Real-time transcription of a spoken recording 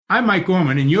I'm Mike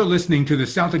Gorman, and you're listening to the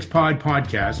Celtics Pod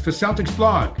podcast for Celtics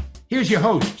Blog. Here's your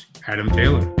host, Adam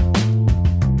Taylor.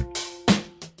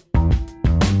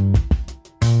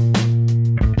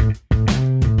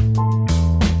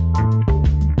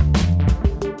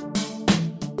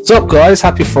 What's up, guys?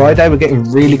 Happy Friday. We're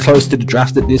getting really close to the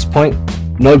draft at this point.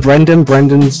 No Brendan.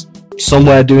 Brendan's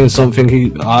somewhere doing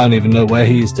something. I don't even know where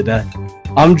he is today.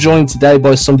 I'm joined today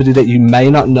by somebody that you may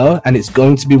not know, and it's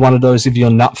going to be one of those if you're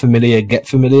not familiar, get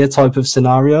familiar type of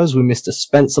scenarios with Mr.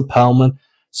 Spencer Pearlman.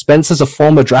 Spencer's a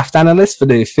former draft analyst for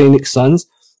the Phoenix Suns,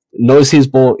 knows his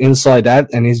ball inside out,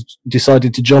 and he's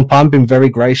decided to jump on, been very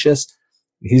gracious.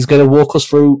 He's going to walk us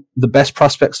through the best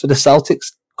prospects for the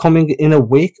Celtics coming in a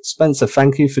week. Spencer,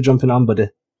 thank you for jumping on, buddy.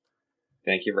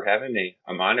 Thank you for having me.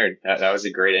 I'm honored. That was a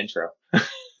great intro.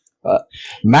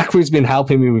 Macri's been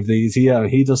helping me with these.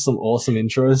 He does some awesome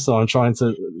intros, so I'm trying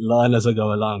to learn as I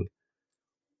go along.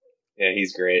 Yeah,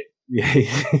 he's great. Yeah.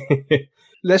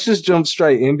 Let's just jump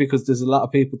straight in because there's a lot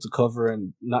of people to cover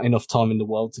and not enough time in the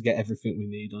world to get everything we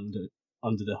need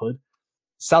under the hood.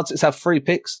 Celtics have 3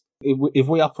 picks. If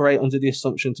we operate under the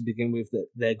assumption to begin with that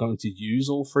they're going to use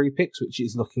all 3 picks, which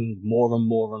is looking more and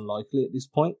more unlikely at this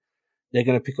point, they're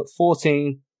going to pick up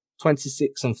 14,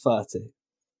 26, and 30.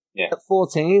 Yeah. At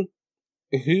 14,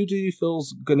 who do you feel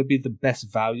is going to be the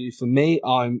best value? For me,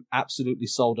 I'm absolutely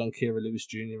sold on Kira Lewis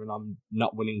Jr. and I'm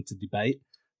not willing to debate,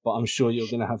 but I'm sure you're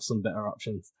going to have some better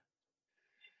options.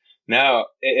 No,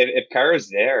 if Kyra's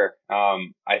there,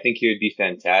 I think he would be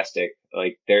fantastic.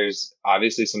 Like, there's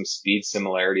obviously some speed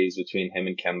similarities between him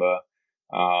and Kemba.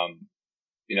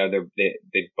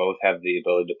 They both have the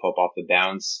ability to pop off the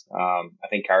bounce. I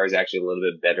think Kyra's actually a little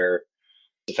bit better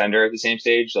defender at the same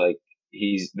stage. Like,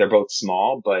 they're both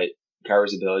small, but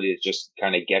Kyra's ability to just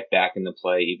kind of get back into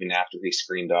play even after he's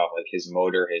screened off, like his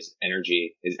motor, his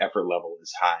energy, his effort level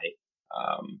is high.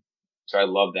 So I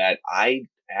love that. I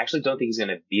actually don't think he's going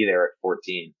to be there at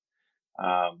 14.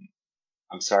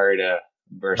 I'm sorry to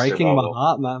burst your bubble. Breaking my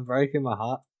heart, man. Breaking my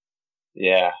heart.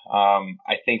 Yeah.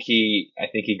 I think he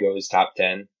goes top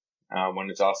 10 when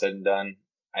it's all said and done.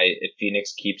 If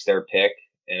Phoenix keeps their pick,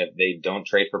 and if they don't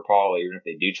trade for Paul, or even if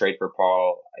they do trade for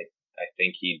Paul, I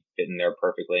think he'd fit in there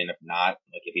perfectly. And if not,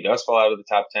 like if he does fall out of the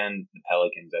top 10, the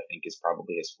Pelicans, I think, is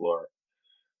probably his floor.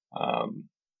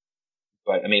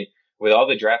 But I mean, with all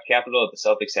the draft capital that the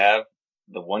Celtics have,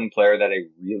 the one player that I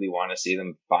really want to see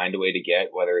them find a way to get,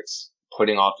 whether it's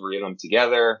putting all 3 of them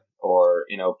together or,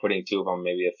 putting 2 of them,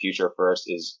 maybe a future first,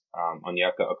 is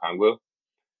Onyeka Okongwu.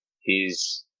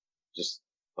 He's just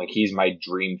he's my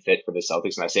dream fit for the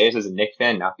Celtics. And I say this as a Knicks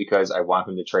fan, not because I want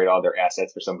them to trade all their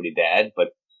assets for somebody bad, but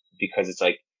because it's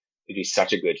like, it'd be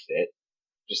such a good fit.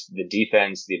 Just the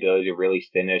defense, the ability to really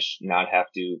finish, not have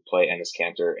to play Enes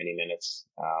Kanter any minutes.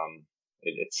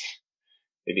 It'd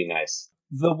be nice.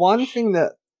 The one thing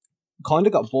that kind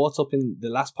of got brought up in the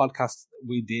last podcast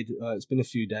we did, it's been a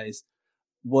few days,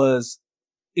 was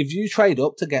if you trade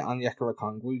up to get Onyeka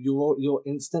Okongwu, you're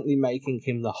instantly making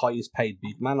him the highest paid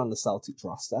big man on the Celtics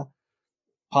roster,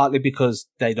 partly because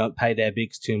they don't pay their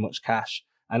bigs too much cash.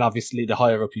 And obviously, the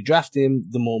higher up you draft him,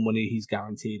 the more money he's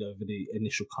guaranteed over the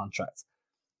initial contract.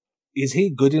 Is he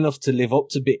good enough to live up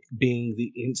to being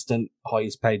the instant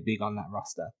highest paid big on that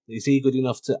roster? Is he good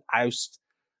enough to oust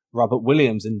Robert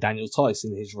Williams and Daniel Tice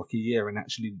in his rookie year and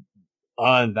actually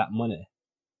earn that money?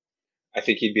 I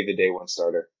think he'd be the day one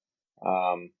starter.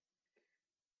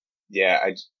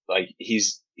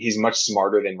 He's much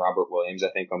smarter than Robert Williams, I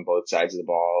think, on both sides of the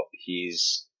ball.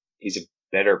 He's a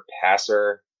better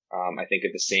passer. I think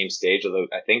at the same stage, although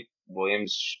I think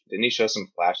Williams, didn't he show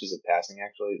some flashes of passing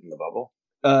actually in the bubble?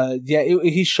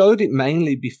 He showed it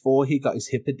mainly before he got his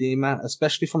hip edema,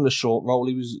 especially from the short roll.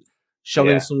 He was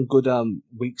showing some good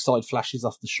weak side flashes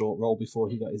off the short roll before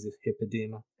he got his hip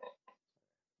edema.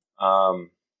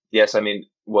 Yes, I mean,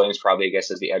 Williams probably, I guess,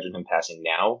 has the edge on him passing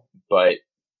now, but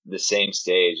the same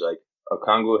stage, like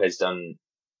Okongwu has done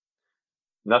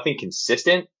nothing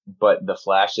consistent, but the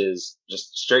flashes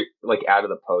just straight out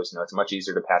of the post. It's much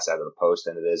easier to pass out of the post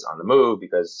than it is on the move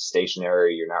because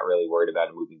stationary, you're not really worried about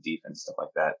a moving defense, stuff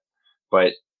like that.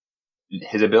 But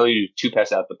his ability to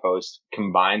pass out the post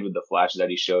combined with the flashes that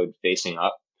he showed facing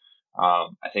up.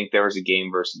 I think there was a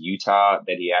game versus Utah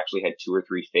that he actually had 2 or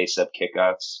 3 face-up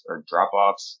kickouts or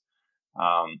drop-offs.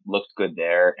 Looked good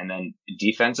there. And then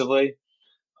defensively,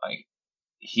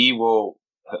 he'll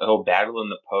battle in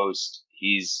the post.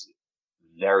 He's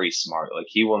very smart.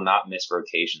 He will not miss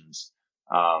rotations,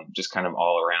 just kind of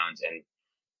all around. And,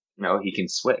 he can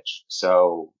switch.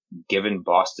 So given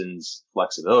Boston's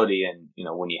flexibility and,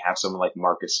 when you have someone like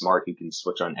Marcus Smart who can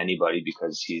switch on anybody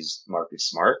because he's Marcus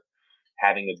Smart,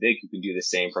 having a big who can do the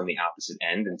same from the opposite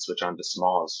end and switch on to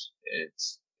smalls,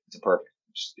 it's a perfect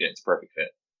fit.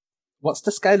 What's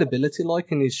the scalability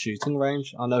like in his shooting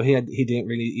range? I know he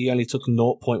only took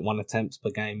 0.1 attempts per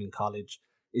game in college.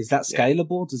 Is that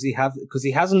scalable? Does he have, because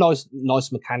he has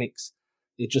nice mechanics,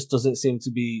 it just doesn't seem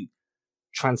to be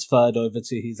transferred over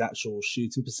to his actual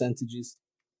shooting percentages?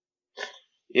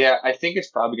 Yeah, I think it's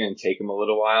probably going to take him a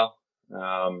little while.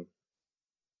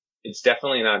 It's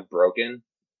definitely not broken.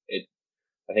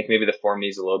 I think maybe the form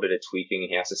needs a little bit of tweaking.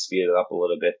 He has to speed it up a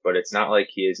little bit, but it's not like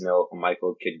he is no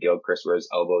Michael Kidd-Gilchrist where his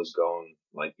elbow's going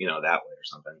like, that way or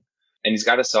something. And he's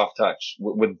got a soft touch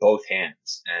with both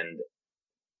hands. And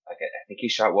I think he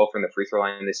shot well from the free throw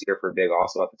line this year for big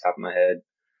also off the top of my head.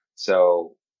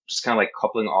 So just kind of like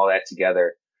coupling all that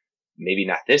together, maybe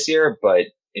not this year, but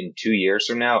in 2 years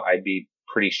from now, I'd be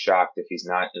pretty shocked if he's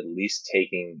not at least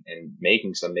taking and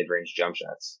making some mid-range jump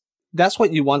shots. That's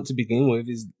what you want to begin with,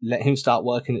 is let him start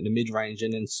working at the mid-range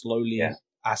and then slowly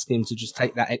ask him to just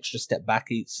take that extra step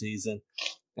back each season.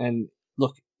 And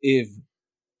look, if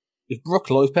Brook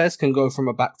Lopez can go from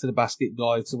a back-to-the-basket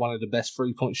guy to one of the best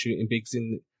three-point shooting bigs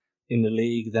in the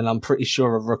league, then I'm pretty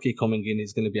sure a rookie coming in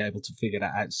is going to be able to figure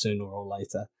that out sooner or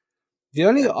later.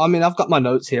 I've got my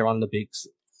notes here on the bigs,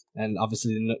 and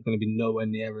obviously they're not going to be nowhere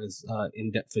near as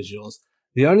in-depth as yours.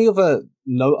 The only other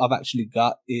note I've actually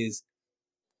got is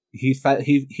he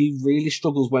really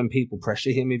struggles when people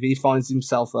pressure him. If he finds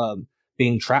himself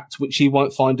being trapped, which he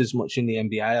won't find as much in the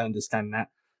NBA, I understand that.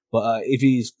 But if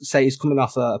he's coming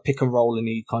off a pick and roll and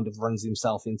he kind of runs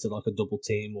himself into like a double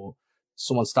team, or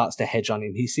someone starts to hedge on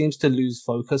him, he seems to lose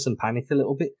focus and panic a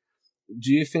little bit.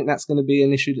 Do you think that's going to be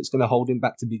an issue that's going to hold him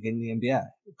back to begin the NBA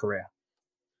career?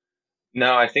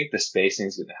 No, I think the spacing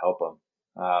is going to help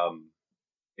him.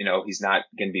 He's not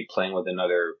going to be playing with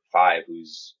another five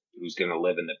who's going to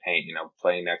live in the paint,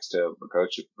 playing next to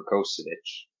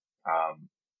Rakocevic.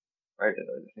 Right? I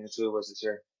think that's who it was this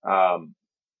year.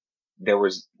 There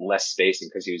was less spacing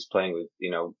because he was playing with,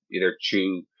 either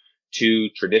two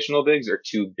traditional bigs or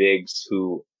two bigs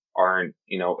who aren't,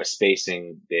 a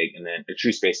spacing big and then a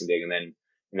true spacing big and then,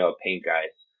 a paint guy.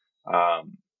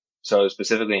 So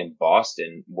specifically in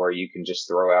Boston, where you can just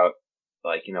throw out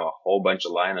like, a whole bunch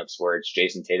of lineups where it's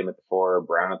Jason Tatum at the 4,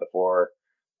 Brown at the 4,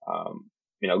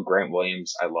 Grant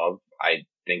Williams, I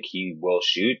think he will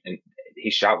shoot, and he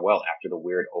shot well after the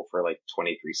weird 0 for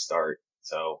 23 start.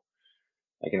 So,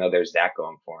 there's that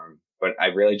going for him. But I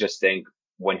really just think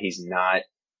when he's not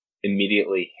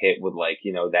immediately hit with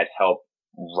that help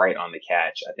right on the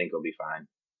catch, I think he'll be fine.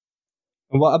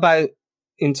 And what about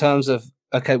in terms of,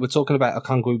 okay, we're talking about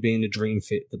Okongwu being a dream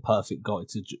fit, the perfect guy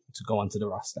to go onto the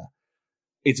roster.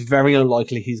 It's very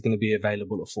unlikely he's going to be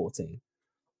available at 14.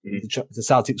 Mm-hmm. The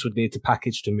Celtics would need to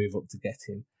package to move up to get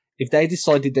him. If they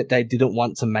decided that they didn't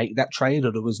want to make that trade,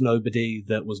 or there was nobody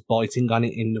that was biting on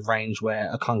it in the range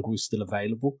where Okongwu is still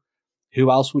available,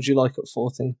 who else would you like at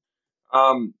 14?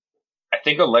 I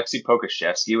think Alexei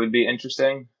Pokusevski would be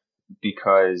interesting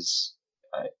because,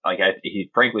 I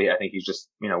think he's just,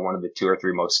 one of the 2 or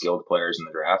 3 most skilled players in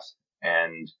the draft.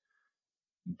 And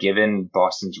given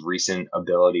Boston's recent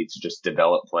ability to just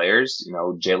develop players,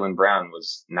 Jaylen Brown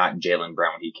was not Jaylen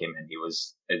Brown when he came in. He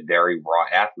was a very raw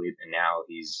athlete, and now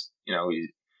he's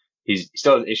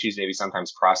still has issues maybe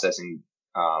sometimes processing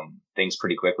things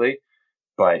pretty quickly,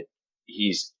 but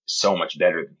he's so much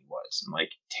better than he was. And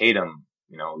Tatum,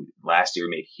 last year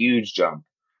made a huge jump,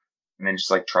 and then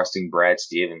just trusting Brad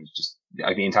Stevens, just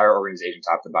the entire organization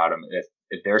top to bottom.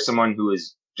 If there's someone who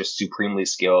is just supremely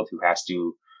skilled, who has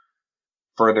to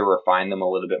further refine them a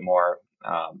little bit more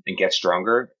and get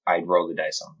stronger, I'd roll the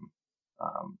dice on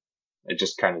them. It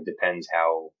just kind of depends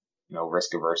how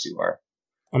risk averse you are.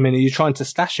 Are you trying to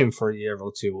stash him for a year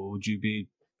or two, or would you be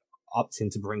opting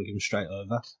to bring him straight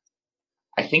over?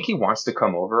 I think he wants to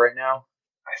come over right now.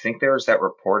 I think there was that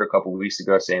report a couple of weeks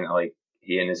ago saying that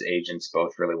he and his agents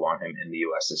both really want him in the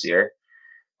U.S. this year.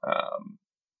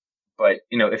 But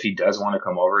if he does want to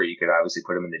come over, you could obviously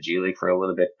put him in the G League for a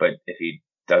little bit. But if he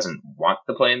doesn't want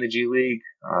to play in the G League,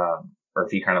 or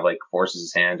if he kind of forces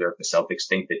his hands, or if the Celtics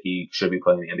think that he should be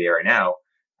playing in the NBA right now,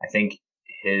 I think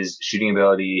his shooting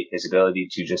ability, his ability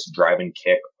to just drive and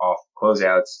kick off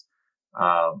closeouts,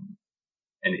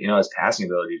 and his passing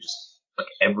ability, just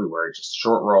everywhere, just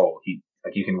short roll.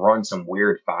 You can run some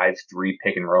weird 5-3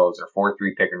 pick and rolls or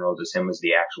 4-3 pick and rolls as him as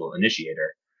the actual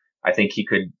initiator. I think he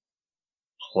could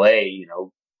play,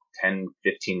 10,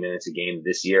 15 minutes a game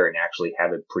this year and actually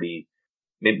have a pretty,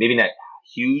 maybe not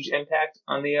huge impact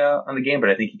on the game, but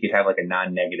I think he could have a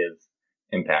non-negative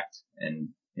impact. And,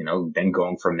 then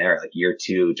going from there, year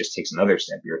 2 just takes another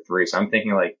step, year 3. So I'm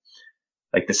thinking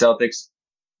the Celtics,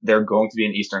 they're going to be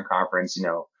an Eastern Conference,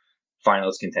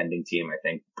 finals contending team, I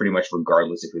think, pretty much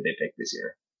regardless of who they pick this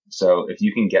year. So if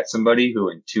you can get somebody who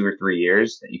in 2 or 3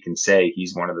 years that you can say he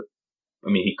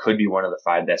could be one of the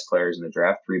 5 best players in the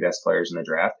draft, 3 best players in the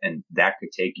draft, and that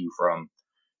could take you from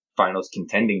finals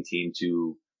contending team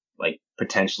to like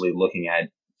potentially looking at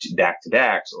back to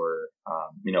backs or,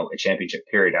 a championship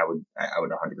period. I would 100%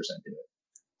 do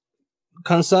it.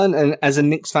 Concern, and as a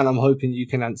Knicks fan, I'm hoping you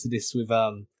can answer this with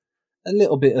a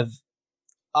little bit of.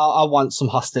 I want some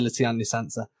hostility on this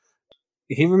answer.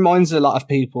 He reminds a lot of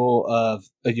people of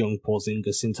a young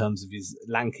Porzingis in terms of his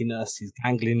lankiness, his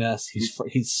gangliness,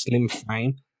 his slim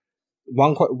frame.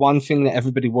 One thing that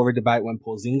everybody worried about when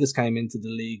Porzingis came into the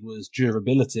league was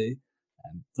durability.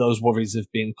 And those worries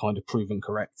have been kind of proven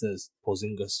correct, as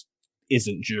Porzingis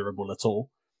isn't durable at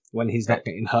all. When he's not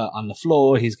getting hurt on the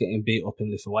floor, he's getting beat up in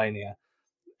Lithuania.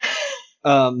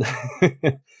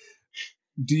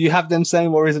 Do you have them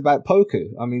same worries about Poku?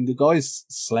 I mean, the guy's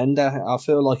slender. I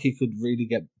feel like he could really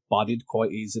get bodied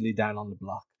quite easily down on the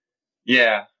block.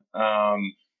 Yeah. I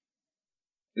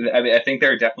think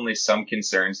there are definitely some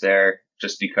concerns there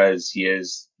just because he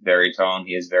is very tall and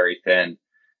he is very thin.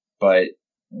 But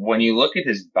when you look at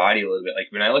his body a little bit,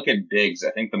 like when I look at bigs,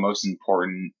 I think the most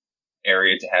important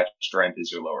area to have strength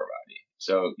is your lower body.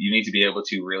 So you need to be able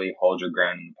to really hold your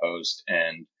ground in the post.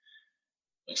 And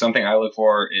like something I look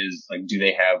for is like, do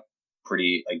they have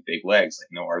pretty like big legs?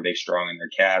 Like, are they strong in their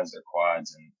calves, their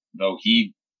quads? And though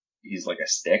he's like a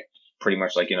stick, pretty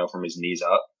much like, from his knees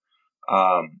up,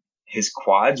 his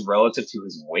quads relative to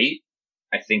his weight,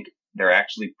 I think they're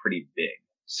actually pretty big.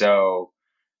 So,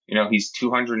 he's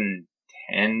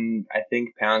 210, I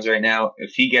think, pounds right now.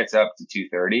 If he gets up to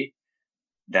 230,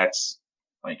 that's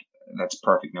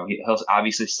perfect. He'll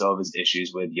obviously still have his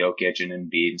issues with Jokic and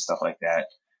Embiid and stuff like that.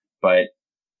 But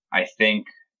I think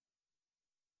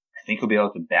he'll be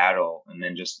able to battle, and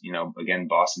then just, again,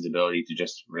 Boston's ability to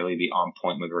just really be on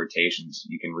point with rotations,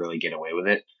 you can really get away with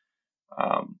it.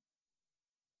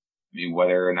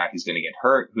 Whether or not he's going to get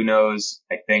hurt, who knows?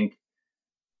 I think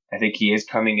he is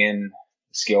coming in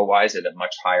skill wise at a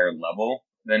much higher level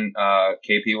than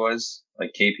KP was.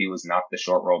 Like KP was not the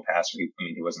short roll passer.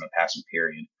 He wasn't a passer,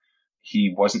 period.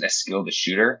 He wasn't as skilled a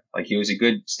shooter. Like he was a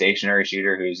good stationary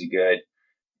shooter. He was a good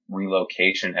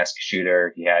relocation-esque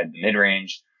shooter. He had the mid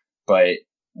range, but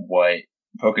what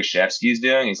Pokusevski is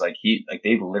doing is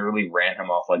they literally ran him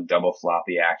off like double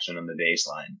floppy action on the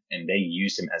baseline, and they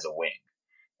used him as a wing.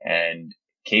 And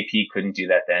KP couldn't do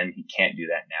that then. He can't do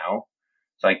that now.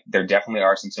 So there definitely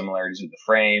are some similarities with the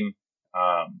frame.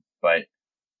 But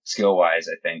skill wise,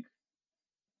 I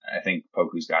think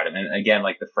Poku's got him. And again,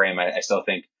 like the frame, I still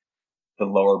think the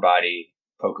lower body,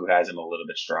 Poku has him a little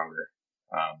bit stronger.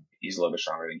 He's a little bit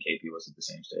stronger than KP was at the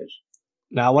same stage.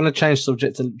 Now, I want to change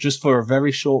subject and just for a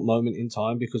very short moment in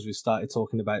time, because we started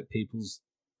talking about people's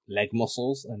leg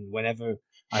muscles. And whenever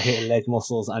I hear leg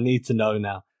muscles, I need to know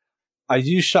now. Are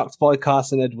you shocked by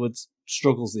Carson Edwards'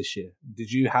 struggles this year?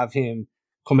 Did you have him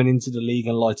coming into the league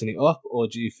and lighting it up, or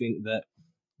do you think that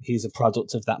he's a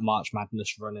product of that March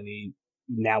Madness run and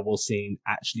now we're seeing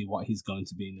actually what he's going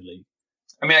to be in the league?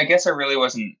 I guess I really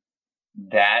wasn't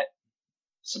that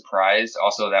surprised.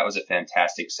 Also, that was a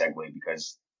fantastic segue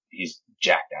because he's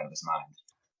jacked out of his mind.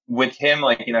 With him,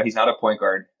 he's not a point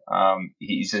guard.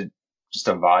 He's just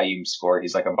a volume scorer.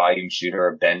 He's like a volume shooter,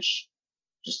 a bench,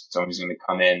 just someone who's going to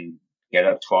come in, get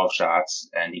up 12 shots,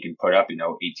 and he can put up,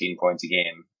 18 points a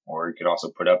game, or he could also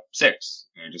put up 6.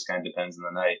 It just kind of depends on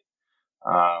the night.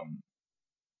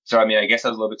 So, I guess I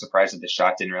was a little bit surprised that the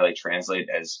shot didn't really translate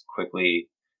as quickly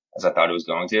as I thought it was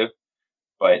going to,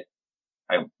 but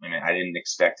I didn't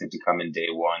expect him to come in day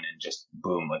one and just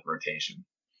boom, like rotation.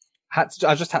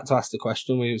 I just had to ask the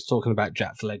question when he was talking about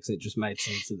jacked legs. It just made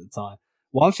sense at the time.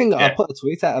 One thing I put a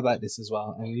tweet out about this as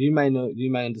well, and you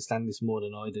may understand this more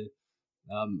than I do.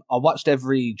 I watched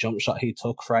every jump shot he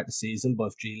took throughout the season,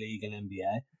 both G League and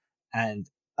NBA, and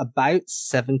about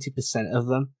 70% of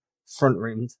them front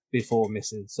rimmed before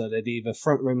missing. So they'd either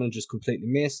front rim and just completely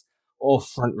miss, or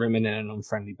front rimming in an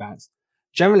unfriendly bounce.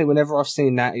 Generally, whenever I've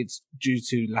seen that, it's due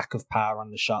to lack of power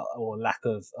on the shot or lack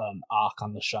of arc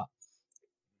on the shot.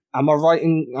 Am I right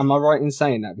in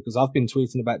saying that? Because I've been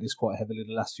tweeting about this quite heavily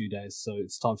the last few days, so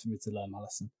it's time for me to learn my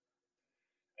lesson.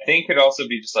 I think it could also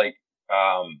be just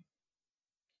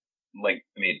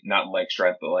not leg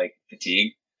strength, but like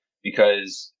fatigue,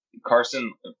 because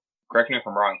Carson, correct me if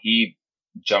I'm wrong, he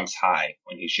jumps high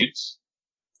when he shoots.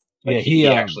 He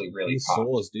actually really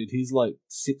soars, dude. He's like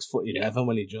 6'11"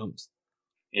 when he jumps.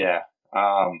 Yeah.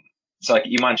 So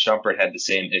Iman Shumpert had the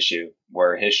same issue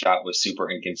where his shot was super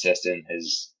inconsistent.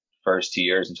 His first 2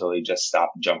 years until he just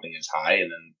stopped jumping as high,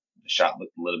 and then the shot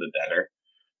looked a little bit better.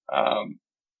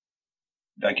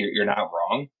 Like you're not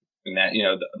wrong in that,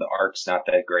 the arc's not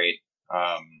that great.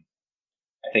 I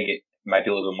think it might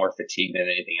be a little bit more fatigue than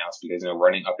anything else because,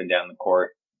 running up and down the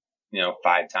court,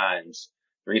 5 times,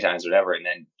 3 times, whatever, and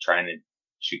then trying to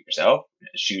shoot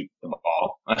the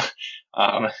ball.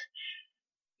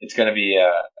 It's going to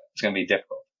be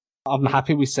difficult. I'm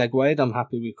happy we segued. I'm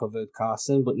happy we covered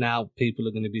Carson, but now people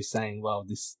are going to be saying, well,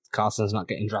 this Carson's not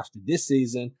getting drafted this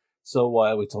season, so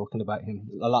why are we talking about him?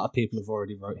 A lot of people have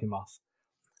already wrote him off.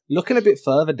 Looking a bit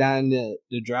further down the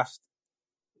draft,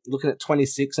 looking at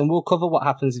 26, and we'll cover what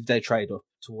happens if they trade up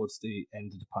towards the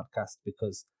end of the podcast,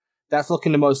 because that's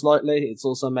looking the most likely. It's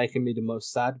also making me the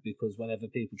most sad because whenever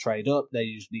people trade up, they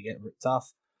usually get ripped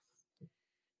off.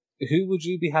 Who would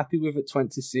you be happy with at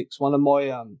 26? One of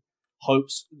my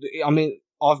hopes,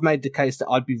 I've made the case that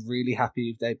I'd be really happy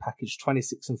if they packaged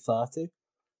 26 and 30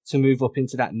 to move up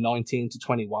into that 19 to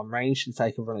 21 range to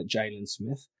take a run at Jalen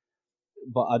Smith.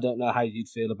 But I don't know how you'd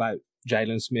feel about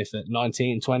Jalen Smith at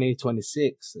 19, 20,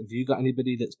 26. Have you got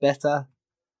anybody that's better?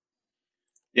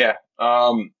 Yeah.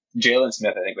 Jalen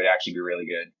Smith, I think, would actually be really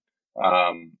good.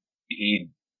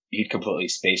 He'd completely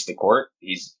space the court.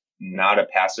 He's not a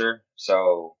passer,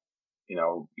 so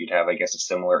you'd have, I guess, a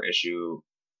similar issue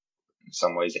in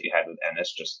some ways that you had with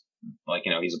Ennis. Just like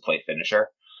he's a play finisher,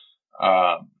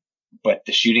 but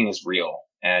the shooting is real,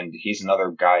 and he's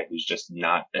another guy who's just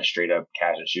not a straight up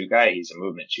catch and shoot guy. He's a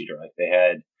movement shooter. Like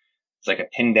it's like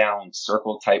a pin down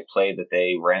circle type play that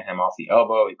they ran him off the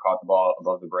elbow. He caught the ball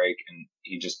above the break and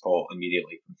he just pulled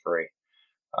immediately from free.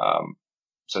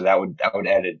 So that would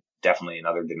add definitely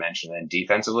another dimension. And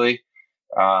defensively,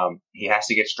 he has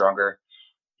to get stronger.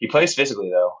 He plays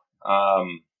physically though.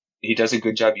 He does a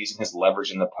good job using his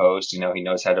leverage in the post. He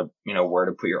knows how to, where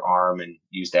to put your arm and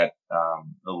use that,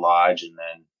 the lodge, and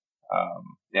then,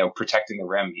 protecting the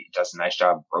rim. He does a nice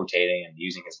job rotating and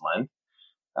using his length.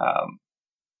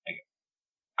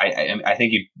 I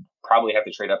think you probably have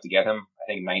to trade up to get him. I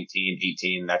think 19,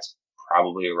 18, that's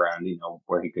probably around,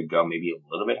 where he could go, maybe a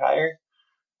little bit higher.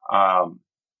 I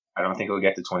don't think he'll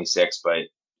get to 26, but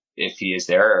if he is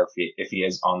there, or if he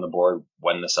is on the board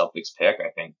when the Celtics pick, I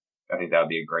think that would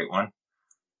be a great one.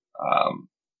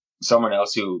 Someone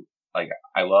else who I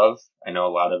love, I know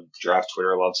a lot of draft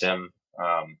Twitter loves him.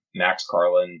 Max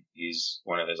Carlin, he's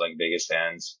one of his biggest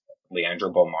fans.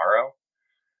 Leandro Bolmaro.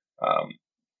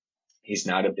 He's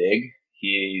not a big.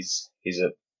 He's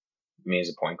a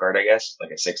point guard, I guess,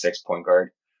 like a 6'6" point guard.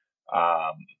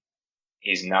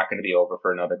 He's not going to be over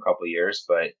for another couple of years,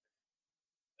 but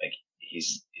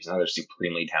he's another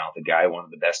supremely talented guy, one of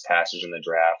the best passers in the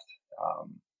draft.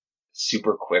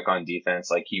 Super quick on defense.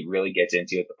 He really gets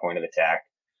into it at the point of attack.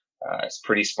 It's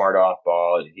pretty smart off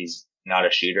ball. He's not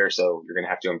a shooter, so you're going to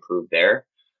have to improve there.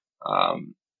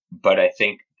 But I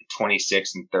think the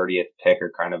 26th and 30th pick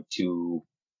are kind of two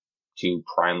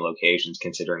prime locations,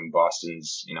 considering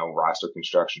Boston's, roster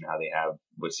construction, how they have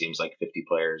what seems like 50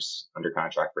 players under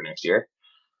contract for next year.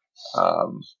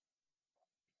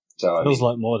 Feels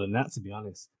like more than that, to be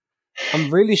honest.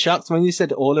 I'm really shocked when you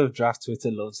said all of draft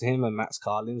Twitter loves him and Max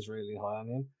Carlin's really high on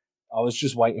him. I was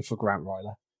just waiting for Grant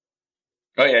Ryler.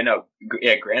 Oh yeah, no.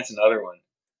 Yeah, Grant's another one.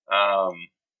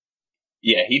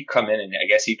 Yeah, he'd come in and I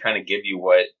guess he'd kind of give you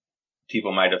what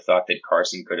people might have thought that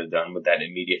Carson could have done with that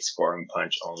immediate scoring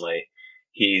punch only.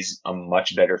 He's a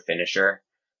much better finisher.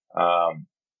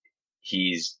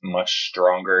 He's much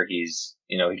stronger. He's,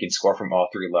 he can score from all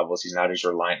 3 levels. He's not as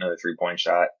reliant on the 3-point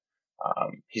shot.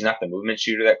 He's not the movement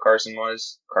shooter that Carson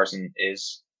was. Carson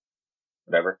is,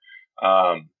 whatever.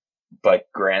 But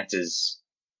Grant is,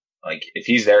 if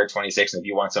he's there at 26, and if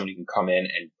you want somebody who can come in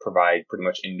and provide pretty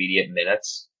much immediate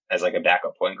minutes as a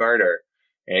backup point guard, or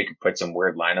you could put some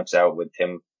weird lineups out with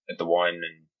him at the 1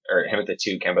 or him at the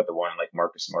 2, Kemba at the 1,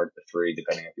 Marcus Smart at the 3,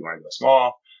 depending if you want to go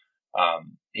small.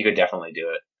 He could definitely do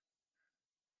it.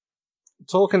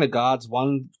 Talking of guards,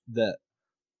 one that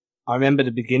I remember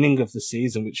the beginning of the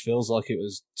season, which feels like it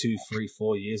was 2, 3,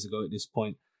 4 years ago at this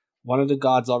point. One of the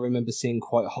guards I remember seeing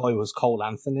quite high was Cole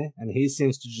Anthony, and he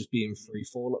seems to just be in free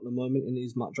fall at the moment in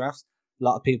these mock drafts. A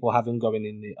lot of people have him going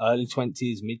in the early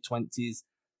 20s, mid-20s.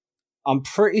 I'm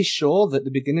pretty sure that at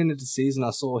the beginning of the season, I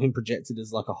saw him projected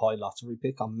as a high lottery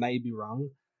pick. I may be wrong,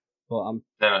 but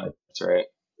No, that's right.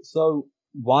 So,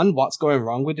 1, what's going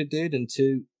wrong with the dude? And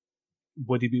 2,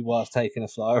 would he be worth taking a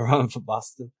flyer around for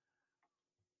Boston?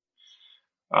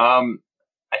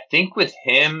 I think with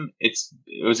him, it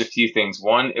was a few things.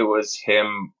 One, it was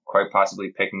him quite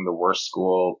possibly picking the worst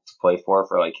school to play for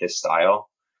his style.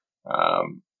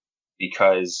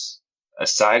 Because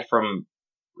aside from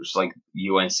just like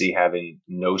UNC having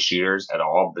no shooters at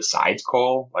all besides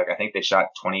Cole. Like I think they shot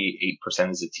 28%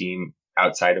 as a team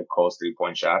outside of Cole's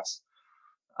 3-point shots.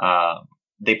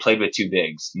 They played with two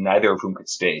bigs, neither of whom could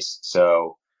space.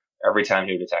 So every time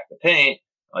he would attack the paint,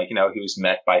 like, you know, he was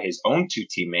met by his own two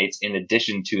teammates in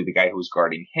addition to the guy who was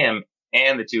guarding him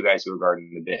and the two guys who were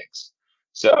guarding the bigs.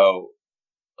 So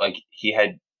like he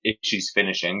had issues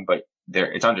finishing, but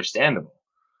it's understandable.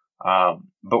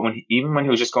 But even when he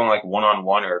was just going like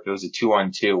 1-on-1, or if it was a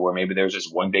 2-on-2 where maybe there was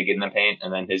just one big in the paint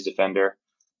and then his defender,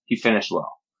 he finished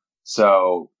well.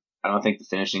 So I don't think the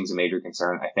finishing is a major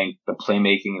concern. I think the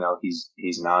playmaking, you know,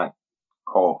 he's not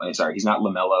Cole. He's not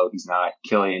LaMelo. He's not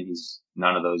Killian. He's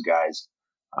none of those guys.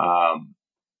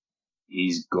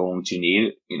 He's going to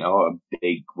need, you know, a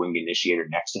big wing initiator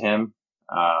next to him.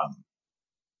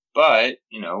 But,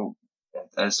 you know,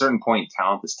 at a certain point,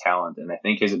 talent is talent. And I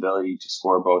think his ability to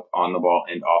score both on the ball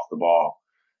and off the ball,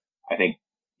 I think,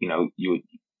 you know, you would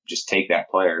just take that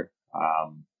player,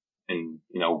 and,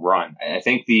 you know, run. I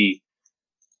think the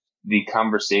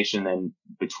conversation then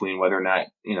between whether or not,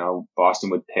 you know, Boston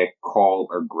would pick Cole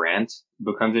or Grant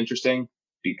becomes interesting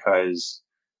because,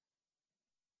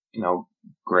 you know,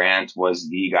 Grant was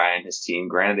the guy on his team.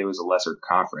 Granted, it was a lesser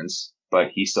conference, but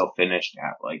he still finished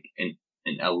at like an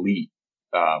elite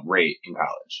rate in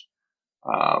college.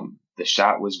 The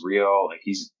shot was real. Like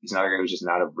he's not a guy who's just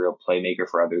not a real playmaker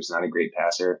for others, not a great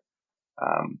passer.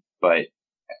 But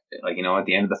like, you know, at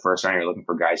the end of the first round, you're looking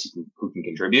for guys who can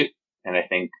contribute. And I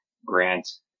think Grant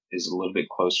is a little bit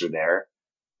closer there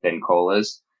than Cole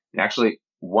is. And actually,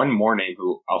 one more name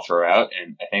who I'll throw out,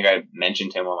 and I think I've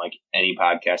mentioned him on like any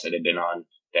podcast that I've been on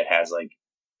that has like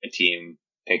a team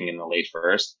picking in the late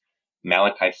first,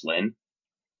 Malachi Flynn,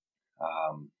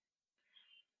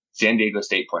 San Diego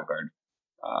State point guard.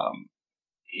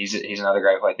 He's another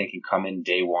guy who I think can come in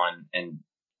day one and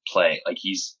play. Like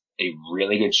he's a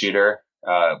really good shooter,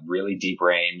 really deep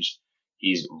range.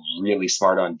 He's really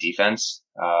smart on defense,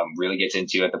 really gets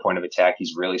into you at the point of attack.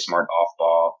 He's really smart off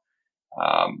ball.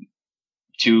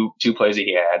 Two plays that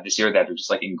he had this year that are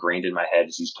just like ingrained in my head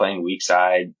is he's playing weak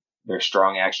side. They're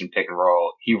strong action pick and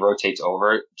roll. He rotates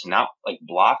over to not like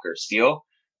block or steal,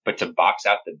 but to box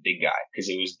out the big guy because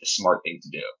it was the smart thing to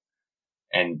do.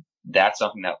 And that's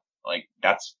something that like,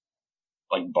 that's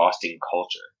like Boston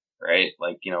culture, right?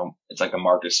 Like, you know, it's like a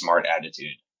Marcus Smart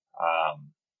attitude.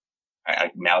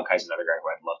 Malachi's another guy who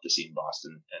I'd love to see in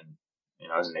Boston. And, you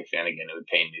know, as a Knicks fan again, it would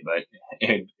pain me, but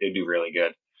it'd be really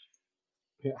good.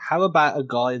 How about a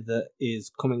guy that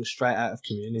is coming straight out of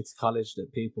community college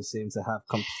that people seem to have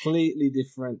completely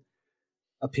different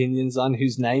opinions on,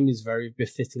 whose name is very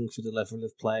befitting for the level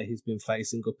of player he's been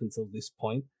facing up until this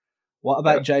point? What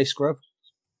about Jay Scrubb?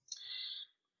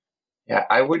 Yeah,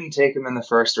 I wouldn't take him in the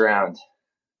first round.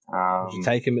 Would you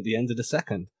take him at the end of the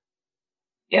second?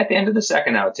 Yeah, at the end of the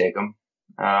second, I would take him.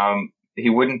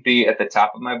 He wouldn't be at the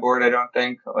top of my board, I don't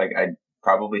think. Like, I'd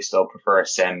probably still prefer a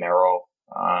Sam Merrill,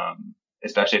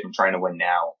 especially if I'm trying to win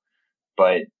now.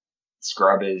 But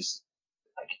Scrubb is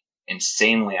like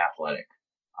insanely athletic.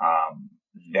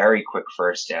 Very quick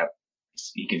first step.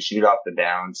 He can shoot off the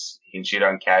bounce. He can shoot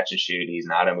on catch and shoot. He's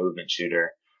not a movement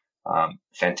shooter.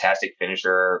 Fantastic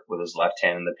finisher with his left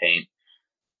hand in the paint.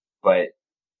 But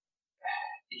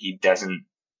he doesn't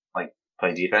like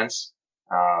play defense.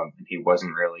 He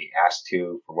wasn't really asked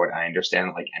to, for what I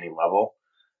understand, like any level.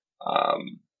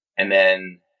 And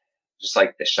then just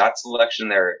like the shot selection,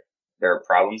 there are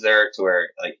problems there to where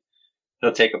like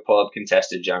he'll take a pull-up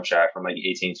contested jump shot from like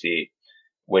 18 feet,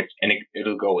 and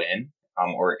it'll go in,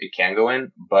 or it can go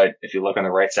in. But if you look on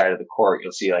the right side of the court,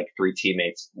 you'll see like three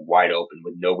teammates wide open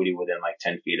with nobody within like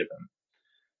 10 feet of him.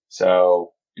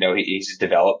 So, you know, he's a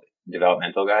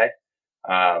developmental guy.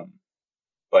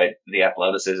 But the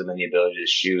athleticism and the ability to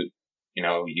shoot, you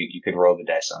know, you could roll the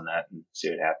dice on that and see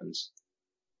what happens.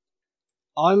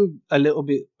 I'm a little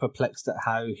bit perplexed at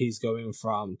how he's going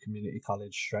from community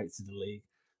college straight to the league.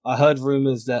 I heard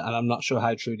rumours that, and I'm not sure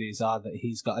how true these are, that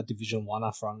he's got a Division 1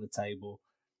 offer on the table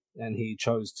and he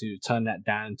chose to turn that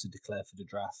down to declare for the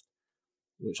draft,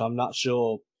 which I'm not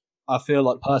sure.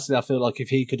 Personally, I feel like if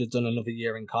he could have done another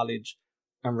year in college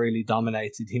and really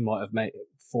dominated, he might have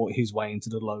fought his way into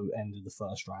the low end of the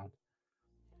first round.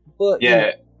 But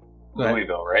yeah,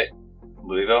 Louisville, right?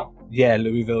 Louisville? Yeah,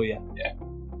 Louisville, yeah.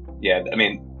 Yeah, I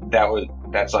mean, that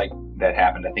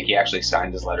happened. I think he actually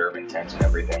signed his letter of intent and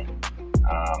everything.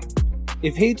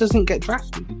 If he doesn't get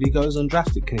drafted, if he goes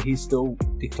undrafted, can he still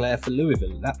declare for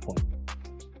Louisville at that point?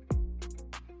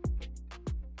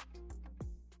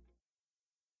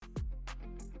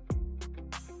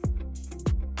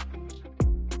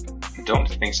 I don't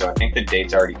think so. I think the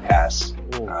date's already passed.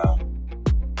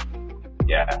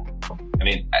 Yeah. I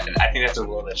mean, I think that's a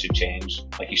rule that should change.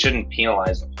 Like, you shouldn't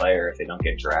penalize the player if they don't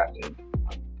get drafted.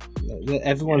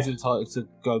 Everyone's entitled to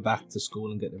go back to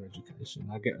school and get their education.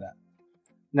 I get that.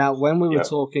 Now, when we were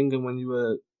talking and when you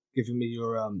were giving me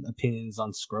your opinions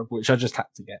on Scrub, which I just had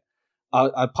to get,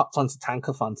 I popped onto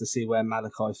Tankathon to see where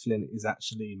Malachi Flynn is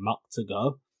actually mocked to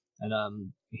go.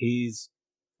 And he's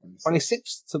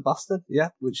 26th to Boston,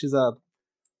 which is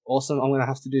awesome. I'm going to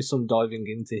have to do some diving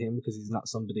into him because he's not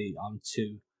somebody I'm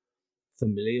too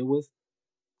familiar with.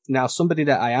 Now, somebody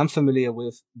that I am familiar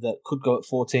with that could go at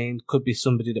 14, could be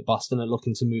somebody that Boston are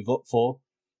looking to move up for.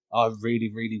 I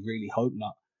really, really, really hope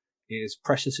not. Is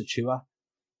Precious Achiuwa,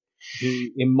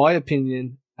 who, in my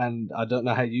opinion, and I don't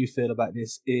know how you feel about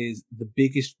this, is the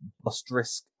biggest bust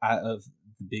risk out of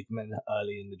the big men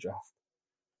early in the draft.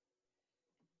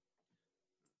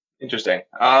 Interesting.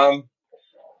 I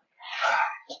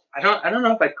don't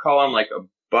know if I'd call him like a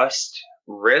bust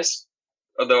risk,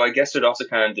 although I guess it would also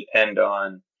kind of depend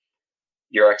on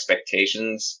your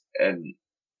expectations, and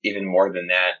even more than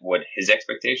that, what his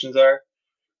expectations are.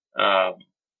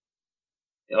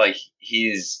 Like,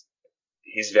 he's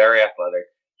very athletic.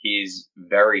 He's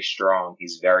very strong.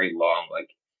 He's very long. Like,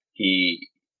 he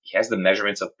has the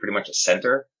measurements of pretty much a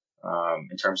center,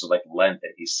 in terms of like length,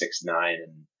 and he's 6'9"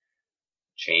 and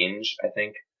change, I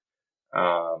think.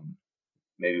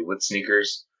 Maybe with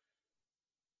sneakers.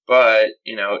 But,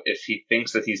 if he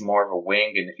thinks that he's more of a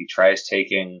wing, and if he tries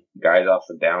taking guys off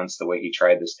the bounce the way he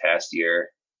tried this past year,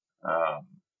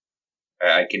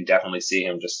 I can definitely see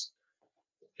him just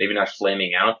maybe not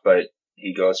flaming out, but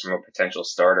he goes from a potential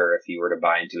starter, if he were to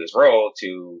buy into his role,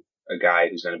 to a guy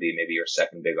who's going to be maybe your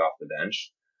second big off the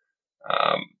bench.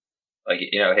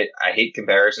 I hate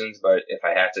comparisons, but if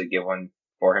I had to give one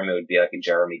for him, it would be like a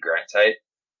Jeremy Grant type.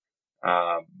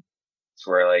 It's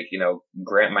where, like,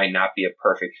 Grant might not be a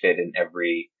perfect fit in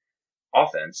every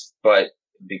offense, but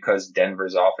because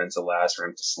Denver's offense allows for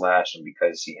him to slash, and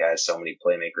because he has so many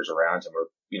playmakers around him, or,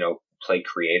 play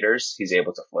creators, he's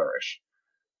able to flourish.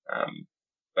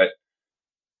 But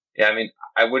yeah, I mean,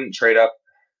 I wouldn't trade up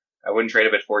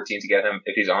at 14 to get him.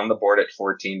 If he's on the board at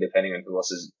 14, depending on who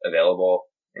else is available,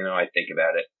 I'd think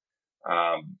about it.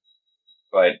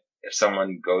 But if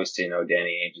someone goes to,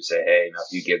 Danny Ainge and say, hey,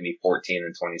 if you give me 14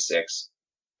 and 26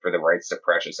 for the rights to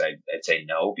Precious, I'd say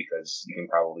no, because you can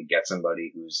probably get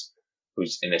somebody who's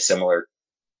in a similar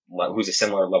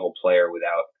level player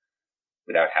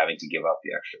without having to give up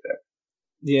the extra pick.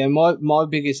 Yeah, my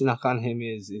biggest knock on him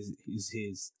is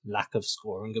his lack of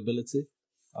scoring ability.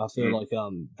 I feel like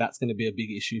that's going to be a big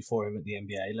issue for him at the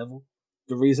NBA level.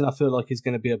 The reason I feel like he's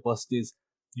going to be a bust is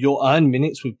you'll earn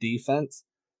minutes with defense,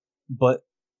 but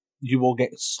you will get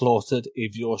slaughtered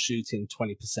if you're shooting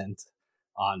 20%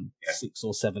 on 6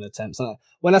 or 7 attempts. And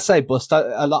when I say bust,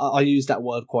 I use that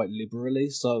word quite liberally.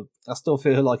 So I still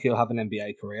feel like he'll have an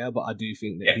NBA career, but I do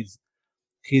think that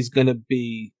he's going to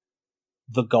be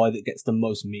the guy that gets the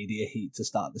most media heat to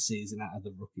start the season out of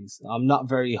the rookies. I'm not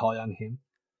very high on him.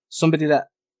 Somebody that,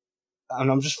 and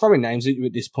I'm just throwing names at you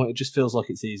at this point, it just feels like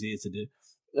it's easier to do.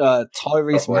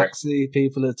 Tyrese Maxey,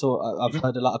 people are I've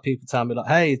heard a lot of people tell me, like,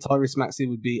 hey, Tyrese Maxey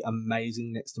would be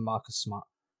amazing next to Marcus Smart.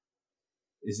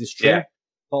 Is this true? Yeah.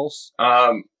 False?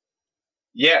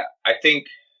 Yeah, I think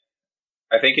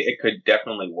it could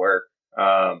definitely work.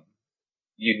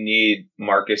 You'd need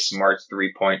Marcus Smart's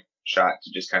 3-point shot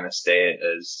to just kind of stay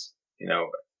as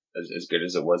good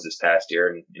as it was this past year,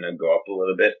 and go up a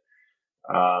little bit.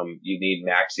 You need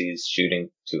Maxey's shooting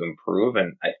to improve,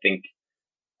 and I think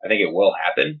it will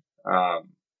happen.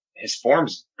 His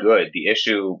form's good. The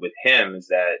issue with him is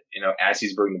that, as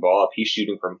he's bringing the ball up, he's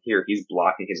shooting from here. He's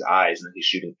blocking his eyes, and then he's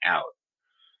shooting out.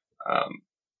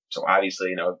 So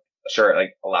obviously, sure,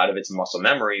 like, a lot of it's muscle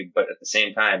memory, but at the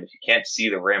same time, if you can't see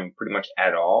the rim pretty much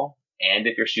at all, and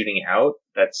if you're shooting out,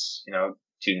 that's,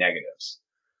 two negatives.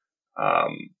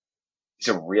 He's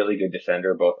a really good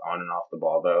defender, both on and off the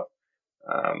ball, though.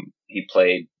 He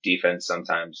played defense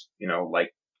sometimes,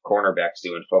 like cornerbacks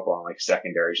do in football, and like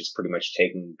secondaries, just pretty much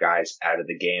taking guys out of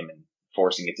the game and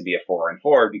forcing it to be a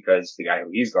 4-on-4 because the guy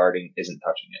who he's guarding isn't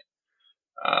touching it.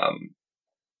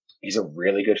 He's a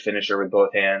really good finisher with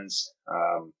both hands.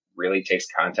 Really takes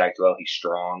contact well. He's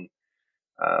strong.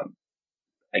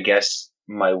 I guess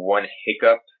my one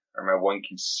hiccup or my one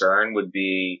concern would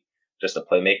be just the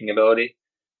playmaking ability.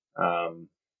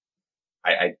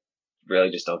 I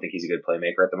really just don't think he's a good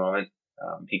playmaker at the moment.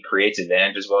 He creates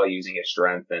advantage as well using his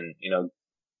strength and,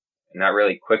 not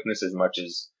really quickness as much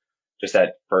as just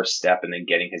that first step and then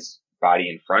getting his body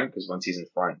in front, because once he's in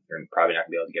front, you're probably not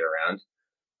going to be able to get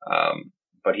around.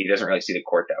 But he doesn't really see the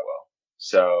court that well.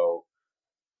 So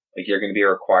like you're going to be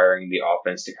requiring the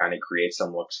offense to kind of create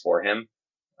some looks for him,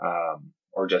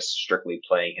 or just strictly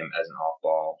playing him as an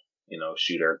off-ball,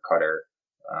 shooter, cutter,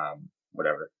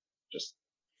 whatever. Just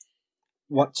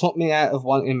what took me out of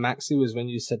wanting Maxey was when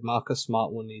you said Marcus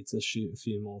Smart will need to shoot a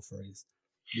few more threes,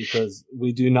 because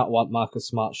we do not want Marcus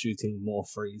Smart shooting more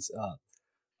threes.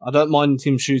 I don't mind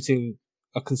him shooting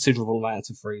a considerable amount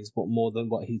of threes, but more than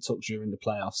what he took during the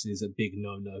playoffs is a big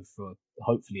no-no for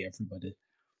hopefully everybody.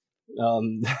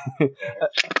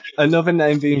 Another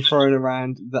name being thrown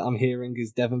around that I'm hearing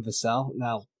is Devin Vassell.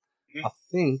 Now, I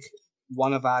think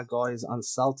one of our guys on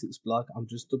Celtics blog, I'm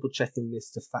just double checking this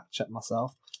to fact check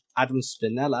myself, Adam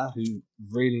Spinella, who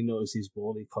really knows his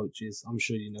ball, he coaches. I'm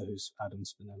sure you know who Adam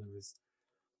Spinella is.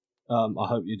 I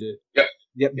hope you do.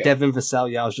 Yep. Devin Vassell.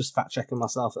 Yeah, I was just fact checking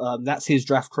myself. That's his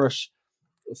draft crush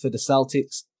for the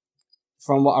Celtics.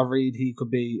 From what I read, he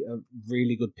could be a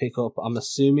really good pickup. I'm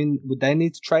assuming, would they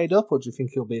need to trade up, or do you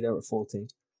think he'll be there at 14?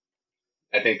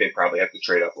 I think they probably have to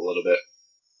trade up a little bit.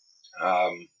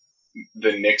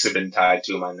 The Knicks have been tied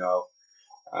to him, I know.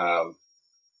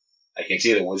 I can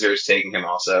see the Wizards taking him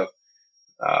also.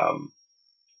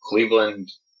 Cleveland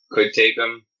could take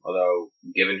him, although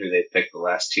given who they picked the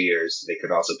last 2 years, they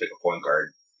could also pick a point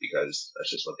guard because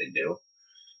that's just what they do.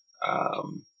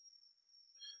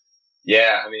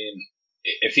 Yeah, I mean,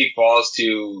 if he falls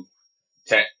to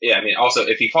 10, also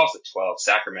if he falls to 12,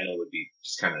 Sacramento would be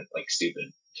just kind of like stupid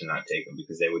to not take him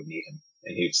because they would need him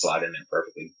and he would slot in there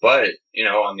perfectly. But,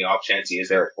 on the off chance he is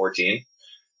there at 14,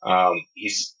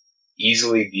 he's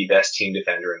easily the best team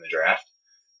defender in the draft.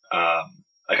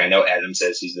 I know Adam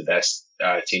says he's the best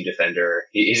team defender.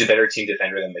 He's a better team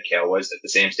defender than Mikal was at the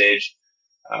same stage.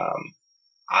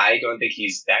 I don't think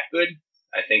he's that good.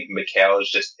 I think Mikal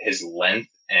is just his length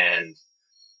and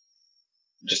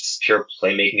just his pure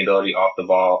playmaking ability off the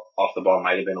ball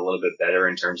might have been a little bit better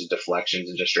in terms of deflections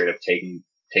and just straight up taking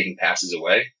passes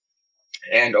away.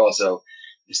 And also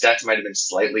the stats might have been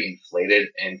slightly inflated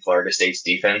in Florida State's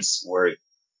defense where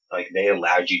like they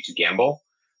allowed you to gamble.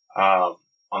 On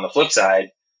the flip side,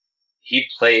 he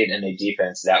played in a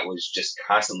defense that was just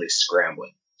constantly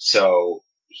scrambling. So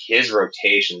his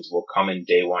rotations will come in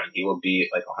day one. He will be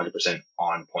like 100%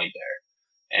 on point there.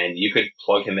 And you could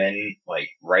plug him in like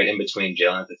right in between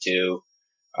Jalen at the 2.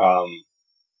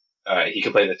 He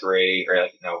could play the 3 or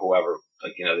whoever, the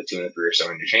 2 and the 3 are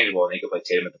so interchangeable, and he could play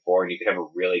Tatum at the 4, and you could have a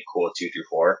really cool 2 through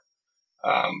 4.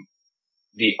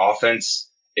 The offense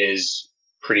is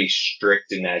pretty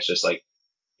strict in that it's just like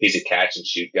he's a catch and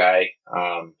shoot guy.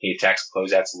 He attacks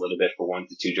closeouts a little bit for 1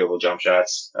 to 2 dribble jump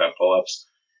shots, pull-ups.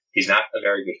 He's not a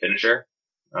very good finisher.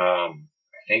 I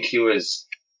think he was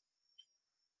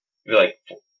maybe like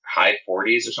high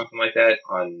 40s or something like that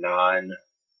on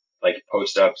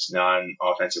post-ups,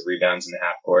 non-offensive rebounds in the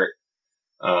half court,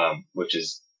 which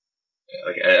is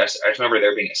I just remember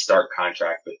there being a stark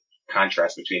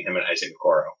contrast between him and Isaac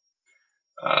Okoro.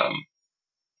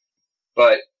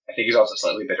 But I think he's also a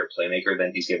slightly better playmaker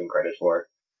than he's given credit for.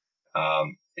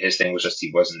 His thing was just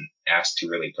he wasn't asked to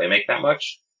really playmake that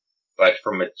much. But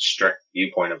from a strict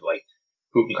viewpoint of like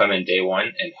who can come in day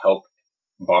one and help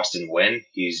Boston win,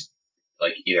 he's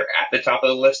like either at the top of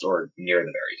the list or near the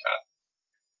very top.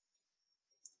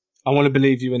 I want to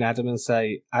believe you and Adam and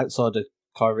say outside of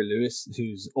Kyrie Lewis,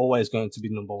 who's always going to be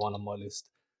number 1 on my list.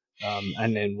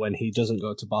 And then when he doesn't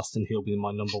go to Boston, he'll be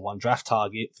my number 1 draft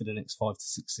target for the next 5 to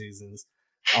 6 seasons.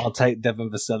 I'll take Devin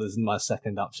Vassell as my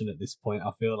second option at this point.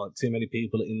 I feel like too many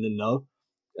people in the know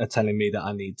are telling me that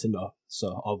I need to know, so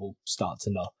I will start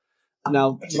to know.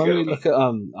 Now, when we look at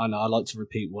I know I like to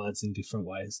repeat words in different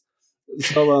ways.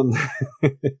 So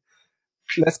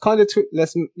let's kind of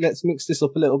let's mix this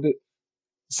up a little bit.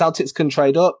 Celtics can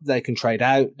trade up, they can trade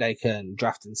out, they can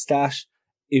draft and stash.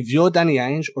 If you're Danny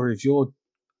Ainge, or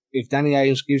if Danny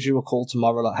Ainge gives you a call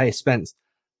tomorrow, like, hey Spence,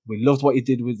 we loved what you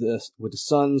did with the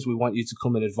Suns. We want you to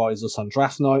come and advise us on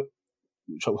draft night,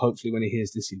 which hopefully when he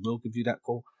hears this, he will give you that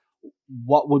call.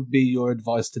 What would be your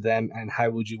advice to them, and how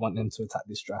would you want them to attack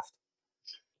this draft?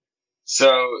 So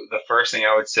the first thing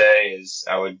I would say is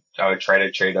I would try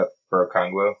to trade up for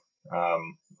Okongwu.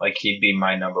 He'd be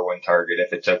my number 1 target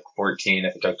if it took 14,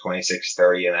 if it took 26,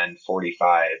 30, and then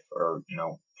 45 or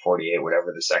 48,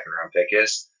 whatever the second round pick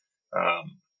is.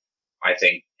 I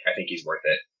think he's worth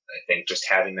it. I think just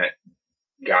having that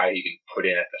guy you can put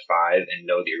in at the 5 and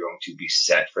know that you're going to be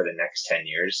set for the next 10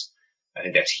 years, I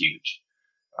think that's huge.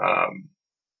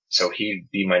 So he'd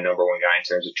be my number 1 guy in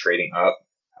terms of trading up.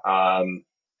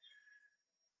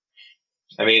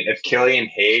 If Killian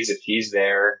Hayes, if he's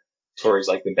there towards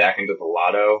like the back end of the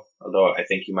lotto, although I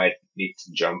think you might need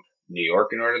to jump New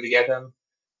York in order to get him,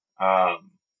 I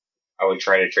I would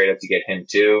try to trade up to get him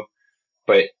too.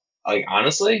 But like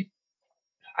honestly,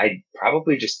 I'd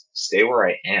probably just stay where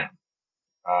I am.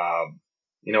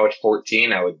 At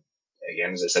 14, I would,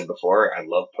 again, as I said before, I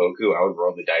love Poku. I would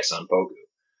roll the dice on Poku.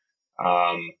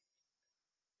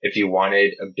 If you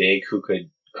wanted a big who could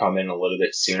come in a little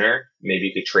bit sooner, maybe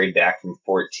you could trade back from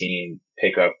 14,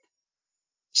 pick up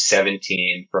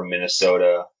 17 from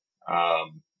Minnesota,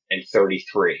 and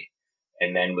 33.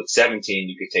 And then with 17,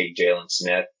 you could take Jalen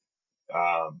Smith.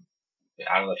 I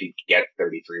don't know if you get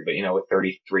 33, but with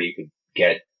 33, you could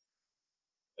get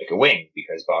like a wing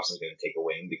because Boston's going to take a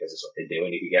wing because it's what they do.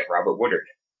 And you could get Robert Woodard.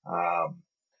 I'm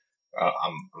a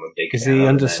big Is fan he of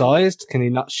undersized? Can he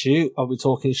not shoot? Are we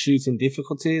talking shooting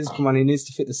difficulties? Come on, he needs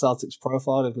to fit the Celtics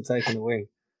profile if we're taking a wing.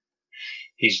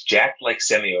 He's jacked like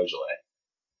Semi Ojeleye.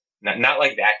 Not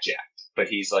like that jacked, but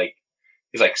he's like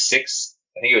 6.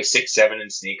 I think he was 6'7" in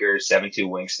sneakers, 7'2"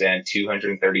 wingspan,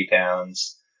 230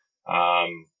 pounds.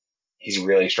 He's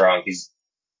really strong. He's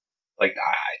like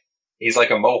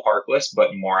a Mo Harkless,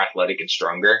 but more athletic and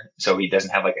stronger. So he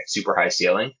doesn't have like a super high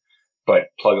ceiling, but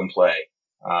plug and play.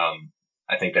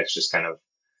 I think that's just I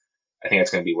think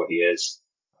that's going to be what he is.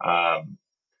 I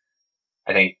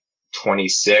think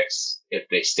 26, if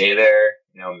they stay there,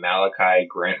 Malachi,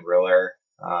 Grant Riller,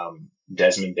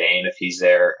 Desmond Bane, if he's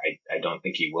there, I don't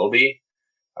think he will be.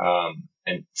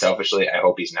 And selfishly, I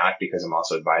hope he's not because I'm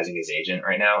also advising his agent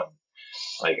right now. And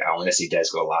like, I want to see Des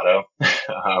go lotto.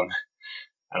 I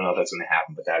don't know if that's going to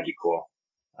happen, but that would be cool.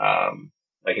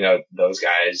 Those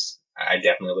guys, I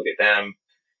definitely look at them.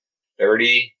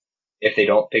 30, if they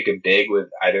don't pick a big with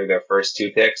either their first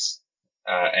 2 picks,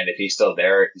 and if he's still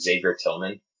there, Xavier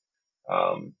Tillman,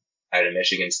 out of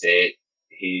Michigan State.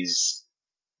 He's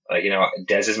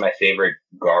Des is my favorite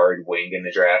guard wing in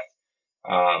the draft.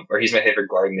 Or he's my favorite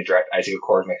guard in the draft. Isaac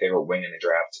Okoro is my favorite wing in the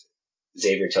draft.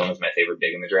 Xavier Tillman's my favorite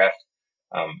big in the draft.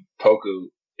 Poku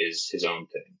is his own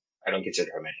thing. I don't consider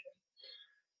him anything.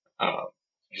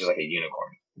 He's just like a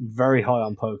unicorn. Very high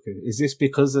on Poku. Is this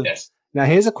because of... Yes. Now,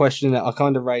 here's a question that I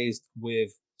kind of raised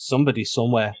with somebody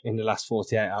somewhere in the last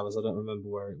 48 hours. I don't remember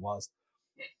where it was.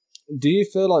 Do you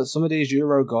feel like some of these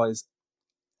Euro guys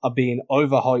are being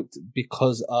overhyped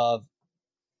because of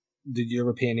the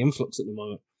European influx at the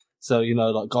moment? So,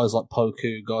 like guys like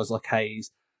Poku, guys like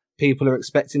Hayes, people are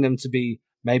expecting them to be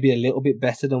maybe a little bit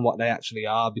better than what they actually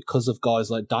are because of guys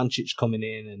like Doncic coming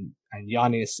in and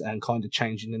Giannis and kind of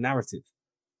changing the narrative.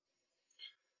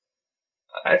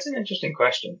 That's an interesting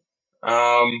question.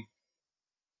 I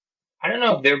don't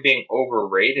know if they're being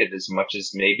overrated as much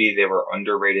as maybe they were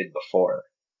underrated before.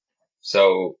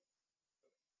 So,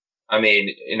 I mean,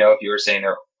 if you were saying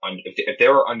if they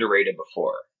were underrated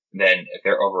before, then if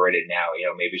they're overrated now,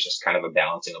 maybe it's just kind of a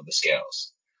balancing of the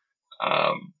scales.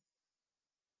 I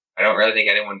don't really think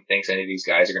anyone thinks any of these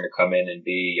guys are going to come in and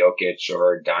be Jokic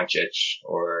or Doncic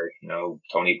or,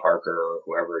 Tony Parker or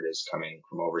whoever it is coming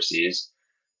from overseas.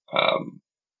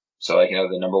 So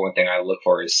the number one thing I look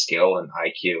for is skill and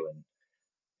IQ. And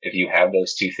if you have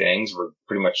those two things, we're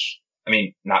pretty much,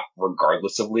 not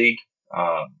regardless of league.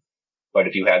 But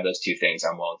if you have those two things,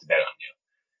 I'm willing to bet on you.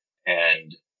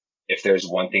 And if there's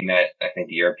one thing that I think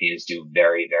the Europeans do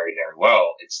very, very, very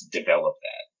well, it's develop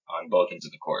that on both ends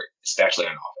of the court, especially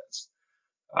on offense.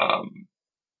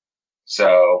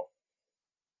 So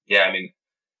yeah,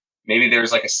 maybe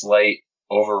there's like a slight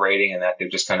overrating in that they're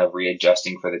just kind of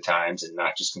readjusting for the times and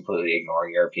not just completely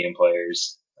ignoring European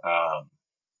players.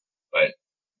 But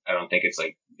I don't think it's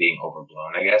like being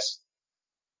overblown, I guess.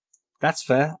 That's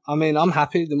fair. I'm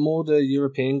happy. The more the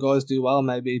European guys do well,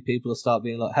 maybe people will start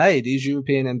being like, hey, these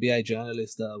European NBA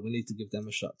journalists, we need to give them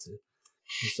a shot too.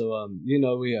 So,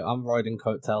 I'm riding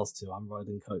coattails too.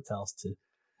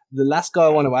 The last guy I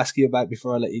want to ask you about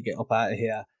before I let you get up out of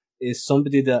here is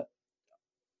somebody that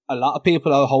a lot of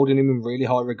people are holding him in really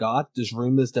high regard. There's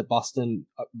rumors that Boston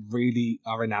really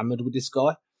are enamored with this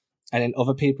guy. And then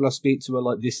other people I speak to are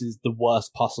like, this is the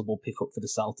worst possible pickup for the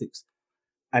Celtics.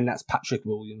 And that's Patrick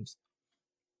Williams.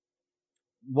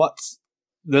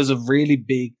 There's a really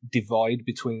big divide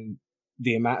between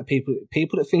the amount of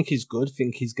people that think he's good,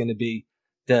 think he's going to be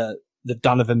the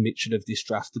Donovan Mitchell of this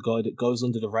draft, the guy that goes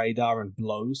under the radar and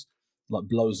blows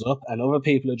up. And other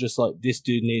people are just like, this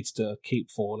dude needs to keep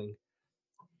falling.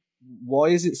 Why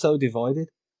is it so divided?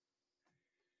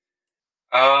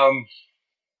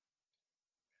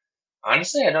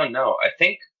 Honestly, I don't know. I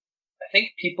think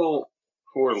people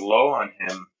who are low on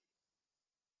him,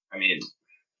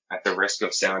 at the risk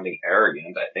of sounding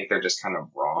arrogant, I think they're just kind of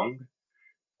wrong.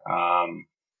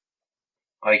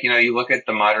 You look at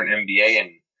the modern NBA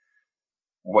and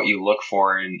what you look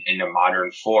for in a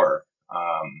modern four.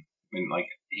 mean, like,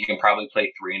 he can probably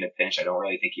play 3 in a pinch. I don't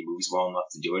really think he moves well enough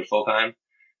to do it full time.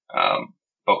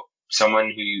 But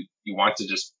someone who you want to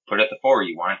just put at the 4,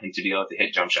 you want him to be able to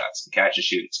hit jump shots and catch and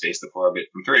shoot, space the floor a bit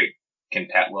from 3. Can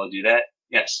Pat Will do that?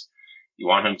 Yes. You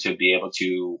want him to be able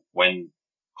to, when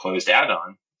closed out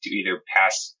on, to either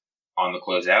pass on the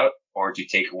closeout or to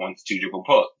take a 1 to 2 dribble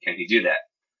pull. Can he do that?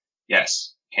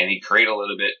 Yes. Can he create a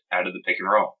little bit out of the pick and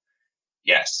roll?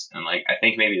 Yes. And like, I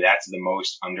think maybe that's the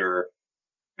most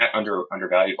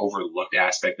undervalued, overlooked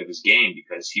aspect of his game,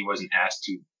 because he wasn't asked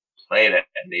to play that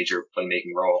major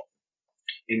playmaking role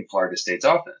in Florida State's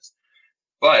offense.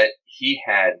 But he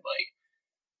had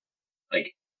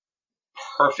like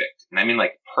perfect, and I mean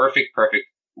like perfect,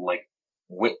 like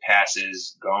whip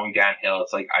passes going downhill.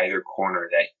 It's like either corner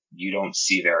that you don't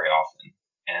see very often.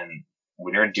 And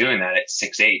when you're doing that at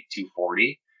 6'8",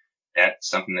 240, that's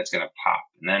something that's going to pop.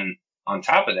 And then on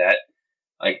top of that,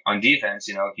 like on defense,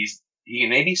 you know, he can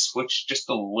maybe switch just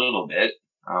a little bit.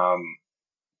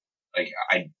 Like,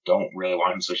 I don't really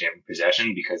want him switching every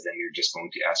possession, because then you're just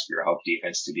going to ask for your help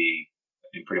defense to be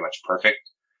pretty much perfect.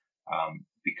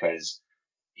 Because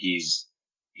he's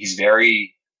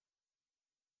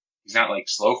not like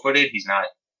slow footed. He's not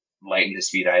light in his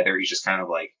feet either. He's just kind of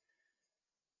like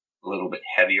a little bit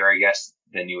heavier, I guess,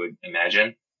 than you would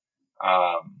imagine.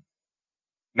 Not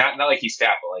like he's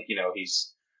fat, but like, you know,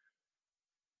 he's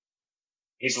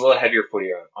a little heavier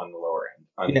footy on the lower end.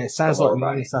 Yeah, it sounds like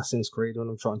my Assassin's Creed when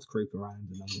I'm trying to creep around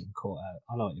and I'm getting caught out.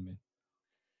 I know what you mean.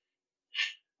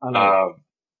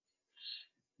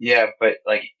 Yeah, but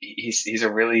like he's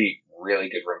a really, really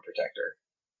good rim protector.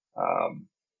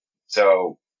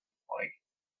 So like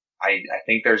I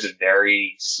think there's a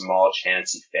very small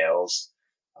chance he fails.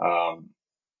 I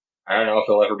don't know if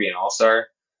he'll ever be an all-star.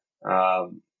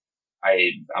 I'm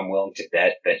willing to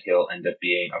bet that he'll end up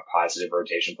being a positive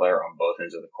rotation player on both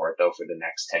ends of the court, though, for the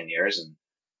next 10 years. And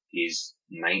he's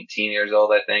 19 years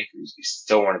old, I think. He's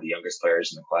still one of the youngest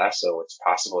players in the class, so it's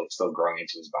possible he's still growing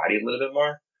into his body a little bit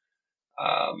more,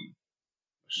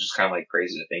 which is just kind of like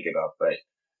crazy to think about. But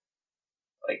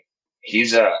like,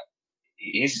 he's a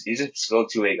skilled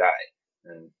two-way guy,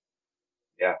 and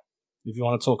yeah. If you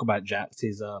want to talk about jacked,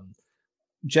 he's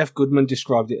Jeff Goodman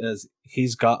described it as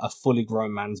he's got a fully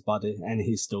grown man's body and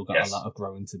he's still got a lot of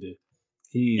growing to do.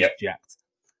 He's jacked.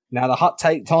 Now, the hot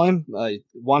take time,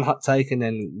 one hot take, and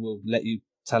then we'll let you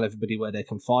tell everybody where they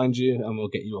can find you and we'll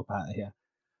get you up out of here.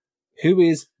 Who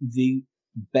is the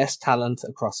best talent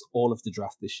across all of the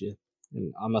draft this year?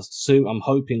 And I'm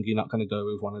hoping you're not going to go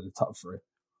with one of the top 3.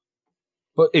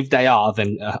 But if they are,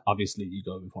 then obviously you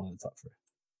go with one of the top 3.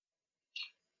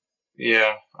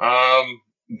 Yeah.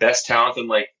 Best talent on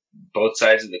like both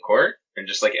sides of the court and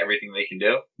just like everything they can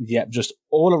do. Yeah, just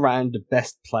all around the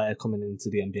best player coming into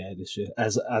the NBA this year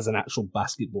as an actual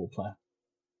basketball player.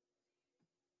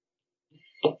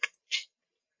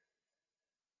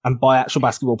 And by actual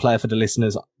basketball player, for the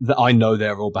listeners, that I know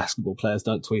they're all basketball players,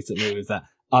 don't tweet at me with that.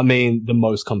 I mean the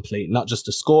most complete, not just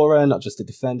a scorer, not just a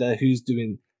defender, who's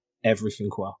doing everything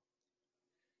well.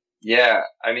 Yeah,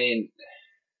 I mean,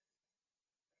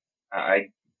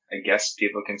 I guess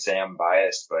people can say I'm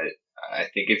biased, but I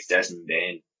think it's Desmond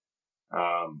Bane.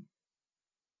 I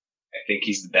think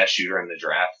he's the best shooter in the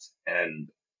draft, and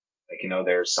like, you know,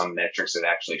 there's some metrics that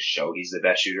actually show he's the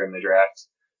best shooter in the draft.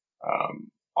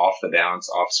 Off the bounce,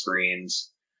 off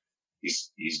screens,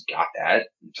 he's got that.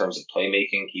 In terms of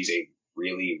playmaking, he's a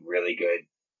really, really good,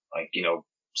 like, you know,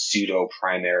 pseudo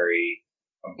primary,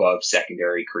 above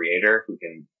secondary creator who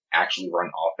can actually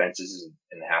run offenses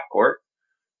in the half court.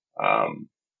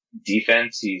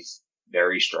 Defense, he's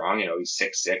very strong. You know, he's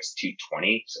 6'6",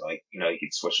 220. So like, you know, he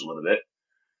could switch a little bit.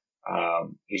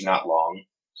 He's not long.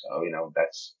 So, you know,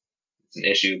 it's an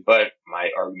issue. But my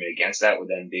argument against that would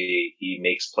then be he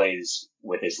makes plays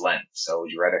with his length. So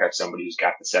would you rather have somebody who's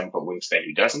got the 7-foot wingspan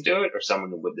who doesn't do it, or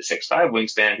someone with the 6'5"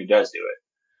 wingspan who does do it?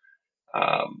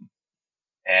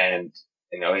 And,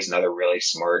 you know, he's another really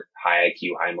smart, high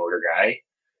IQ, high motor guy.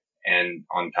 And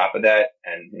on top of that,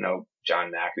 and, you know,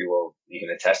 John Macri he can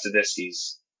attest to this,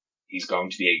 he's going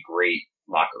to be a great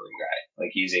locker room guy.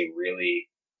 Like, he's a really,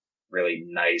 really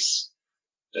nice,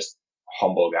 just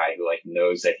humble guy who like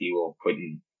knows that he will put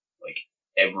in like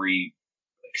every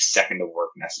like second of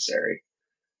work necessary.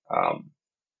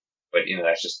 But you know,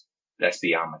 that's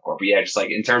beyond the court. But yeah, just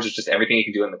like in terms of just everything he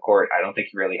can do in the court, I don't think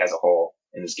he really has a hole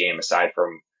in this game aside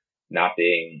from not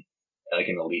being like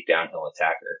an elite downhill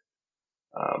attacker.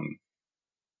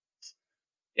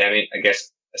 Yeah, I mean, I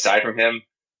guess aside from him,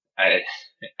 I'd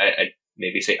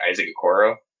maybe say Isaac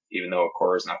Okoro, even though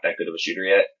Okoro is not that good of a shooter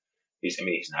yet. He's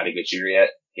not a good shooter yet.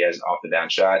 He has off the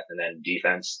bounce shot, and then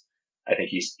defense. I think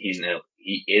he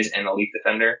is an elite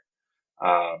defender.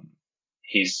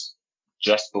 He's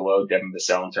just below Devin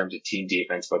Vassell in terms of team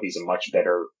defense, but he's a much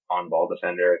better on-ball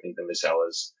defender, I think, than Vassell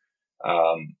is.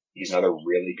 He's another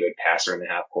really good passer in the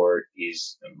half court.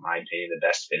 He's, in my opinion, the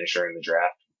best finisher in the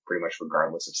draft, pretty much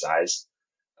regardless of size.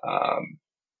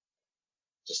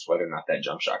 Just whether or not that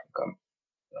jump shot can come.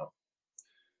 So,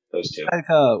 those two.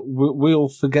 We'll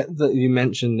forget that you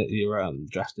mentioned that you're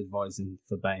draft advising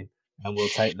for Bane, and we'll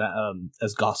take that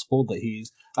as gospel that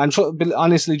he's. And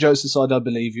honestly, jokes aside, I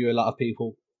believe you. A lot of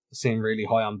people seem really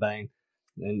high on Bane,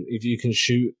 and if you can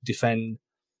shoot, defend,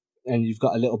 and you've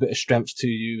got a little bit of strength to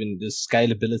you, and there's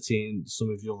scalability in some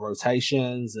of your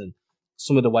rotations, and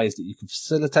some of the ways that you can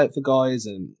facilitate for guys,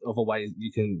 and other ways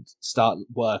you can start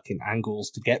working angles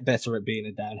to get better at being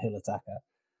a downhill attacker,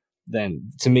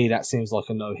 then to me that seems like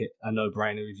a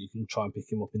no-brainer if you can try and pick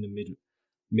him up in the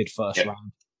mid first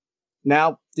round.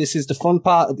 Now, this is the fun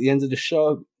part at the end of the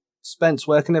show. Spence,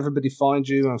 where can everybody find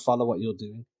you and follow what you're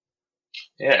doing?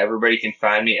 Yeah, everybody can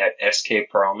find me at SK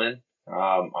Perlman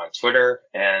on Twitter,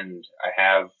 and I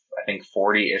have, I think,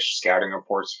 40-ish scouting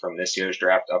reports from this year's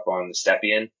draft up on the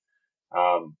Stepien.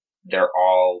 They're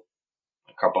all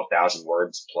a couple thousand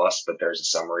words plus, but there's a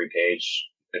summary page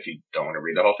if you don't want to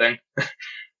read the whole thing.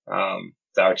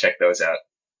 So I would check those out.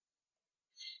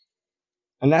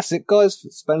 And that's it, guys.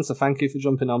 Spencer, thank you for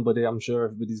jumping on, buddy. I'm sure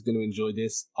everybody's going to enjoy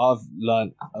this. I've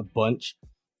learned a bunch.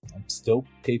 I'm still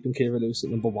keeping Kira Lewis at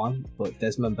number 1, but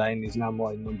Desmond Bane is now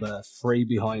my number 3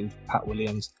 behind Pat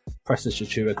Williams. Precious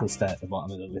Achiuwa can stay at the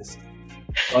bottom of the list.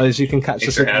 Guys, you can catch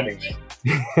us again.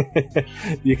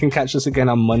 You can catch us again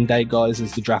on Monday, guys,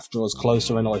 as the draft draws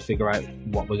closer and I figure out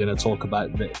what we're going to talk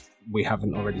about that we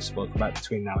haven't already spoke about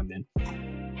between now and then.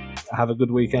 Have a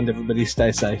good weekend, everybody.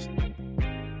 Stay safe.